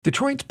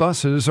Detroit's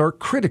buses are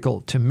critical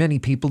to many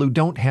people who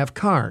don't have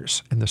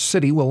cars, and the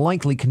city will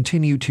likely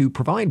continue to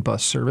provide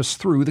bus service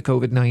through the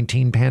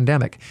COVID-19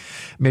 pandemic.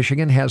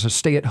 Michigan has a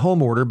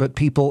stay-at-home order, but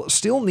people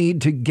still need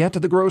to get to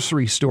the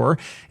grocery store,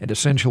 and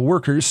essential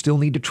workers still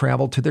need to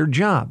travel to their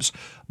jobs.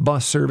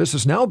 Bus service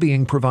is now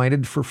being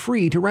provided for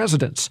free to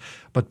residents,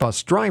 but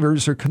bus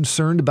drivers are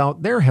concerned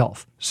about their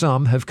health.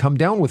 Some have come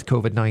down with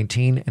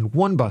COVID-19, and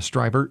one bus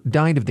driver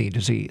died of the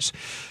disease.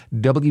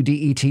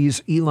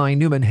 WDET's Eli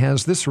Newman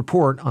has this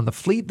report on the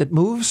fleet that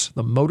moves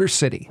the Motor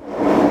City.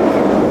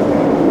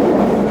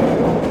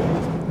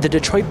 The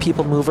Detroit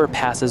People Mover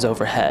passes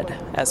overhead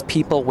as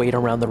people wait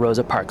around the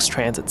Rosa Parks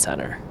Transit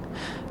Center.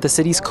 The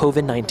city's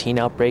COVID-19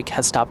 outbreak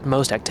has stopped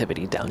most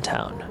activity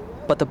downtown,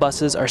 but the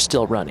buses are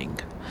still running.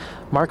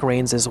 Mark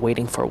Rains is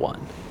waiting for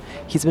one.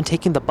 He's been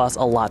taking the bus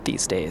a lot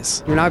these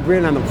days. I've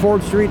been on the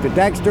Ford Street, the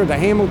Dexter, the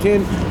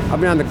Hamilton. I've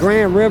been on the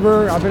Grand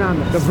River. I've been on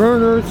the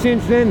Verner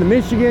since then, the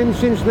Michigan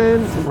since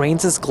then.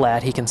 Rains is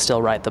glad he can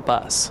still ride the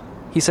bus.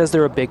 He says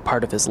they're a big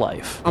part of his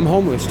life. I'm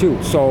homeless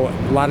too, so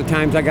a lot of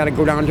times I got to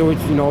go down to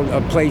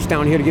a place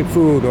down here to get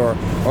food or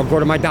go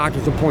to my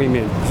doctor's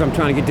appointment because I'm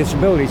trying to get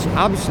disabilities.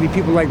 Obviously,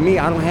 people like me,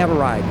 I don't have a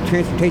ride.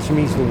 Transportation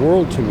means the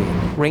world to me.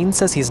 Rains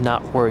says he's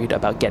not worried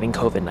about getting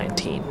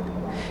COVID-19.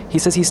 He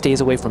says he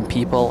stays away from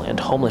people and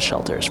homeless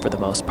shelters for the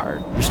most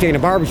part. You stay in a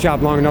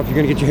barbershop long enough, you're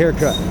going to get your hair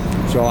cut.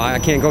 So I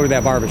can't go to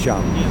that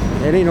barbershop.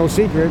 It ain't no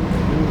secret.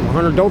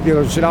 100 dope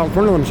dealers sit out in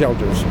front of them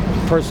shelters.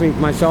 Personally,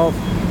 myself,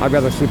 I'd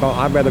rather sleep out.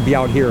 I'd rather be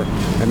out here.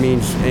 That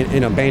means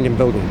in an abandoned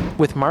building.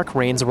 With Mark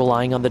Rains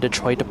relying on the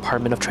Detroit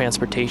Department of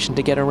Transportation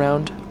to get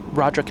around,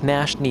 Roderick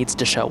Nash needs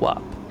to show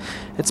up.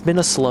 It's been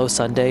a slow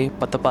Sunday,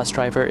 but the bus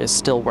driver is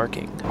still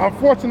working.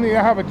 Unfortunately,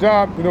 I have a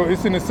job,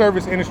 it's in the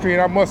service industry,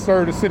 and I must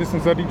serve the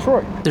citizens of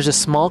Detroit. There's a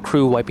small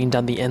crew wiping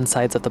down the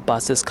insides of the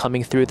buses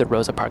coming through the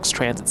Rosa Parks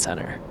Transit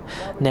Center.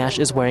 Nash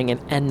is wearing an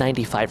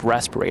N95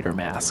 respirator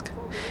mask.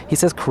 He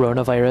says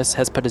coronavirus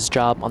has put his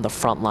job on the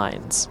front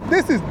lines.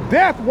 This is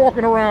death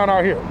walking around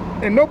out here,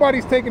 and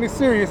nobody's taking it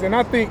serious, and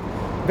I think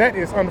that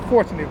is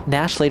unfortunate.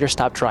 Nash later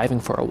stopped driving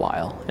for a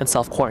while and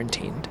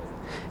self-quarantined.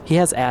 He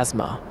has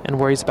asthma and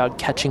worries about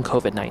catching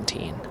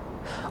COVID-19.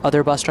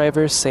 Other bus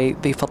drivers say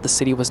they felt the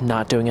city was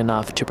not doing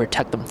enough to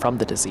protect them from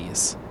the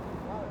disease.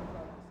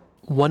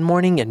 One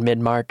morning in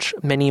mid-March,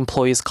 many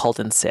employees called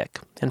in sick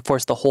and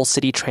forced the whole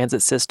city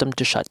transit system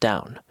to shut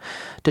down.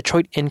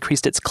 Detroit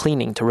increased its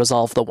cleaning to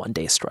resolve the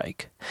one-day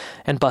strike.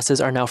 And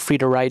buses are now free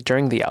to ride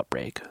during the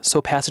outbreak,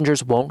 so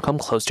passengers won't come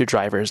close to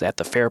drivers at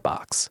the fare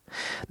box.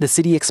 The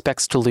city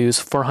expects to lose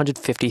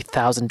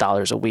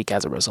 $450,000 a week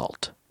as a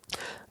result.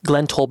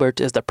 Glenn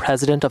Tolbert is the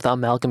president of the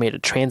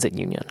Amalgamated Transit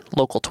Union,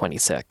 Local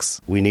 26.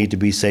 We need to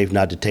be safe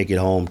not to take it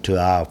home to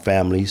our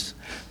families,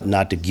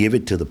 not to give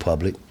it to the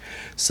public,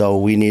 so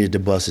we needed the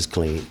buses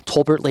clean.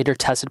 Tolbert later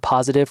tested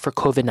positive for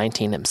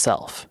COVID-19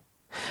 himself.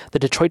 The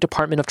Detroit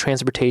Department of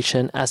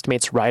Transportation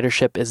estimates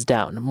ridership is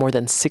down more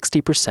than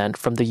 60%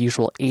 from the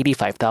usual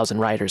 85,000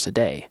 riders a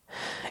day.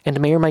 And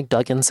Mayor Mike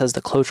Duggan says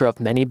the closure of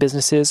many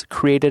businesses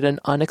created an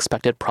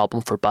unexpected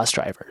problem for bus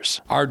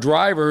drivers. Our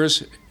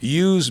drivers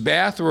use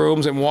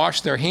bathrooms and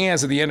wash their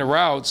hands at the end of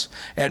routes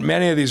at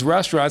many of these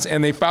restaurants,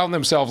 and they found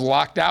themselves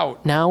locked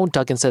out. Now,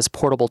 Duggan says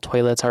portable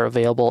toilets are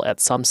available at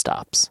some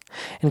stops.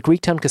 And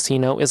Greektown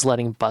Casino is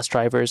letting bus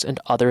drivers and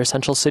other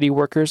essential city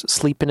workers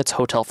sleep in its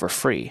hotel for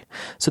free,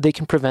 so they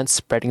can prevent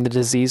spreading the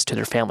disease to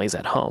their families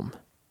at home.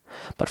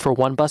 But for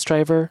one bus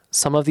driver,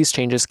 some of these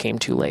changes came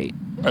too late.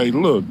 Hey,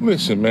 look,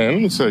 listen, man,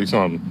 let me tell you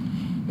something.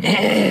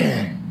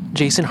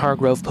 Jason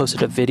Hargrove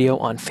posted a video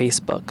on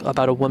Facebook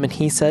about a woman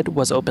he said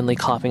was openly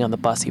coughing on the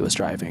bus he was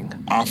driving.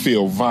 I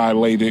feel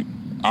violated.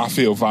 I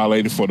feel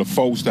violated for the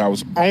folks that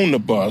was on the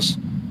bus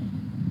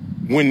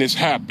when this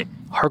happened.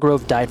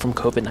 Hargrove died from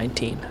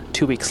COVID-19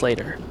 2 weeks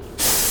later.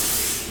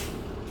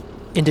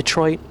 In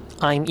Detroit,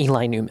 I'm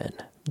Eli Newman,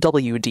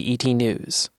 WDET News.